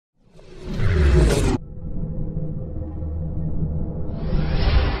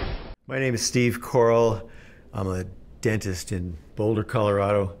My name is Steve Koral. I'm a dentist in Boulder,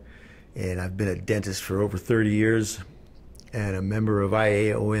 Colorado, and I've been a dentist for over 30 years and a member of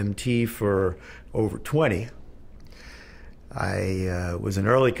IAOMT for over 20. I was an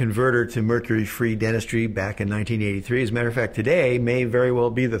early converter to mercury-free dentistry back in 1983. As a matter of fact, today may very well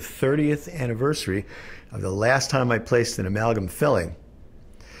be the 30th anniversary of the last time I placed an amalgam filling.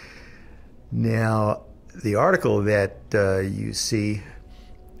 Now, the article that you see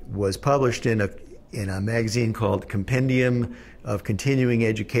was published in a magazine called Compendium of Continuing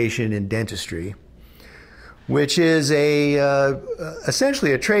Education in Dentistry, which is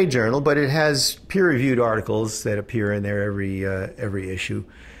essentially a trade journal, but it has peer-reviewed articles that appear in there every issue.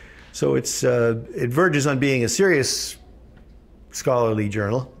 So it verges on being a serious scholarly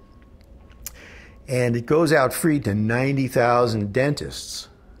journal, and it goes out free to 90,000 dentists.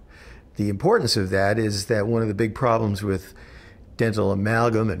 The importance of that is that one of the big problems with dental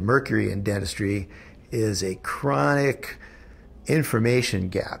amalgam and mercury in dentistry is a chronic information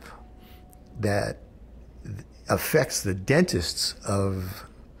gap that affects the dentists of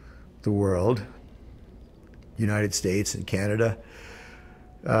the world, United States and Canada.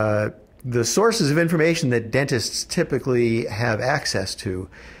 The sources of information that dentists typically have access to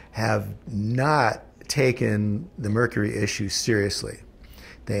have not taken the mercury issue seriously.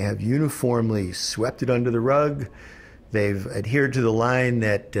 They have uniformly swept it under the rug. They've adhered to the line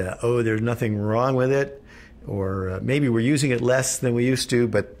that, oh, there's nothing wrong with it, or maybe we're using it less than we used to,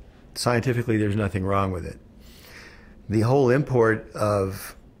 but scientifically there's nothing wrong with it. The whole import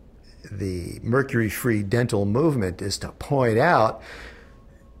of the mercury-free dental movement is to point out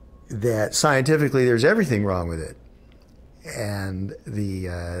that scientifically there's everything wrong with it. And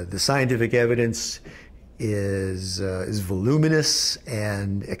the scientific evidence is voluminous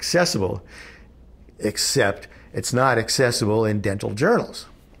and accessible, except it's not accessible in dental journals.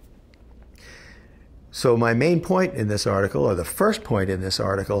 So my main point in this article, or the first point in this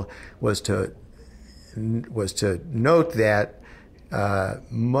article, was to note that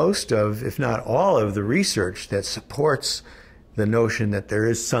most of, if not all of, the research that supports the notion that there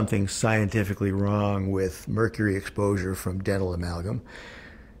is something scientifically wrong with mercury exposure from dental amalgam,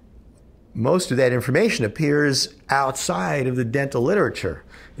 most of that information appears outside of the dental literature.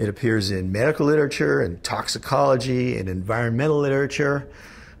 It appears in medical literature and toxicology and environmental literature,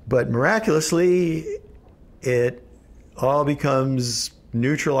 but miraculously it all becomes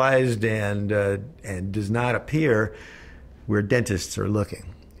neutralized and does not appear where dentists are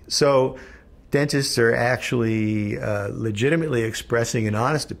looking. So dentists are actually legitimately expressing an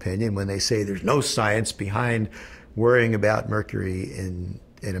honest opinion when they say there's no science behind worrying about mercury in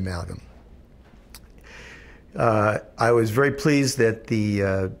amalgam. I was very pleased that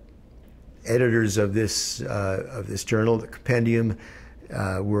the editors of this journal, the Compendium,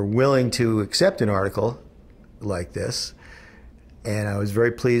 were willing to accept an article like this, and I was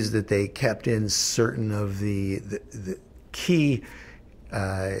very pleased that they kept in certain of the key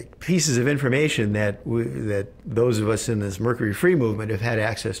pieces of information that those of us in this mercury-free movement have had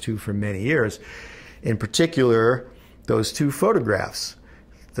access to for many years. In particular, those two photographs.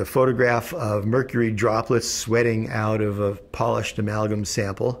 The photograph of mercury droplets sweating out of a polished amalgam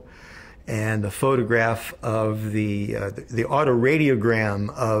sample, and the photograph of the autoradiogram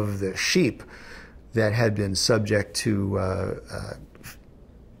of the sheep that had been subject to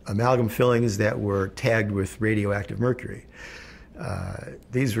amalgam fillings that were tagged with radioactive mercury.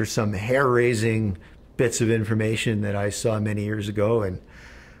 These were some hair-raising bits of information that I saw many years ago, and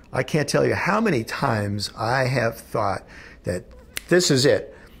I can't tell you how many times I have thought that this is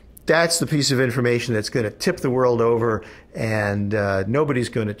it. That's the piece of information that's going to tip the world over, and nobody's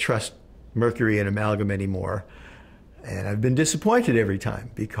going to trust mercury and amalgam anymore. And I've been disappointed every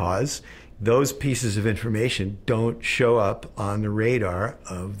time because those pieces of information don't show up on the radar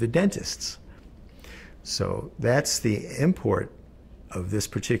of the dentists. So that's the import of this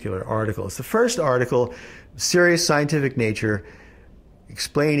particular article. It's the first article, serious scientific nature,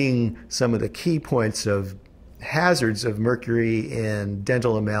 explaining some of the key points of hazards of mercury in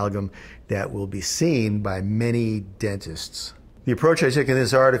dental amalgam that will be seen by many dentists. The approach I took in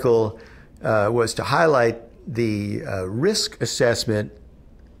this article was to highlight the risk assessment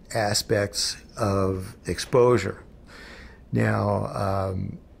aspects of exposure. Now,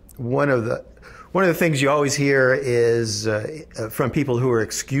 one of the things you always hear is from people who are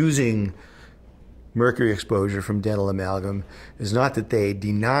excusing mercury exposure from dental amalgam is not that they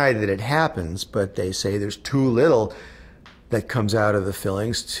deny that it happens, but they say there's too little that comes out of the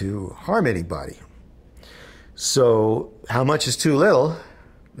fillings to harm anybody. So how much is too little?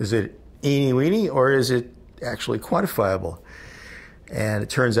 Is it eeny weeny, or is it actually quantifiable? And it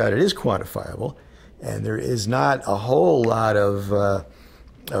turns out it is quantifiable, and there is not a whole lot of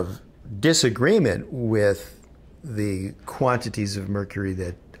disagreement with the quantities of mercury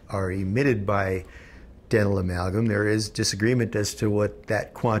that are emitted by dental amalgam. There is disagreement as to what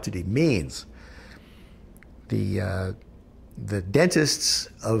that quantity means. The dentists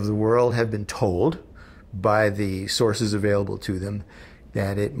of the world have been told by the sources available to them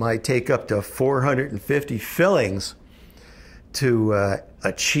that it might take up to 450 fillings to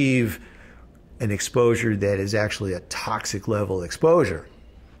achieve an exposure that is actually a toxic level exposure.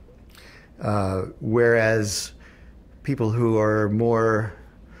 Whereas people who are more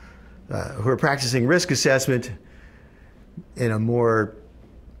who are practicing risk assessment in a more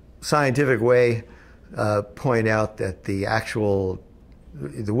scientific way point out that the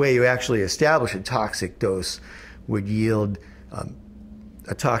way you actually establish a toxic dose would yield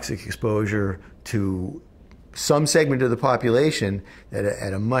a toxic exposure to some segment of the population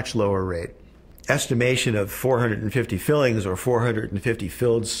at a much lower rate. Estimation of 450 fillings or 450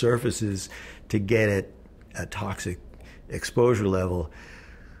 filled surfaces to get at a toxic exposure level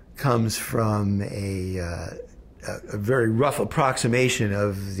comes from a very rough approximation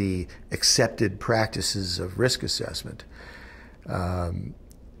of the accepted practices of risk assessment. The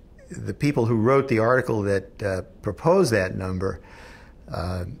people who wrote the article that proposed that number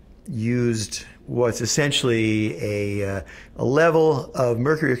used what's essentially a level of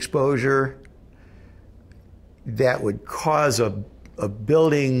mercury exposure that would cause a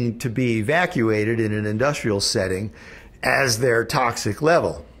building to be evacuated in an industrial setting as their toxic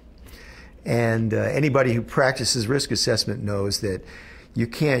level. And anybody who practices risk assessment knows that you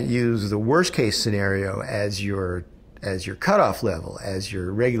can't use the worst case scenario as your cutoff level, as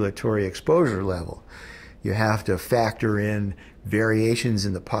your regulatory exposure level. You have to factor in variations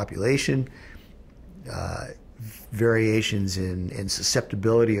in the population, variations in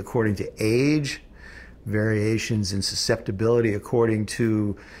susceptibility according to age, variations in susceptibility according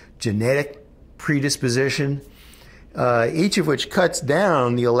to genetic predisposition, each of which cuts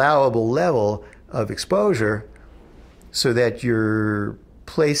down the allowable level of exposure so that you're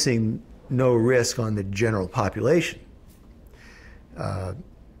placing no risk on the general population. And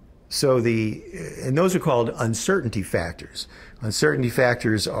those are called uncertainty factors. Uncertainty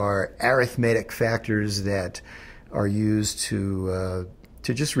factors are arithmetic factors that are used to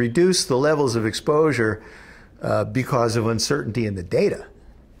just reduce the levels of exposure because of uncertainty in the data.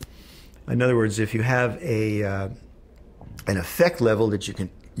 In other words, if you have an effect level that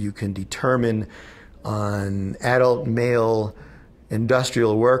you can determine on adult male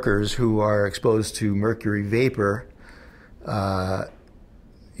industrial workers who are exposed to mercury vapor,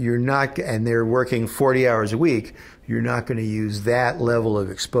 you're not, and they're working 40 hours a week, you're not going to use that level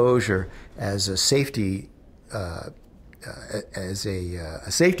of exposure as a safety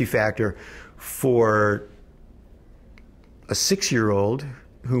safety factor for a 6-year-old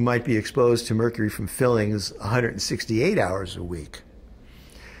who might be exposed to mercury from fillings 168 hours a week.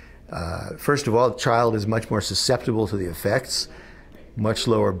 First of all, the child is much more susceptible to the effects, much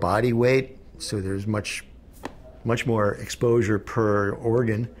lower body weight, so there's much more exposure per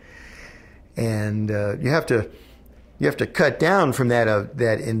organ, and you have to cut down from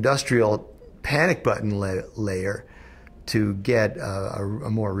that industrial panic button layer to get a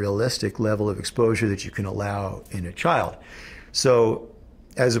more realistic level of exposure that you can allow in a child. So,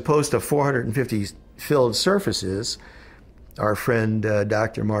 as opposed to 450 filled surfaces, our friend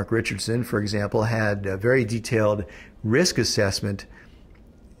Dr. Mark Richardson, for example, had a very detailed risk assessment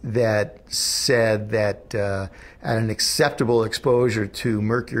that said that at an acceptable exposure to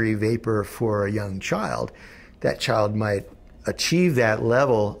mercury vapor for a young child, that child might achieve that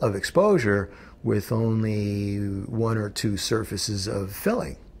level of exposure with only 1 or 2 surfaces of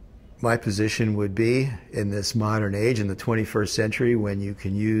filling. My position would be, in this modern age, in the 21st century, when you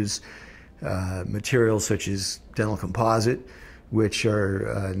can use materials such as dental composite, which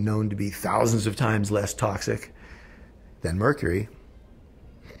are known to be thousands of times less toxic than mercury,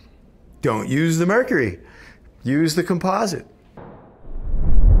 don't use the mercury. Use the composite.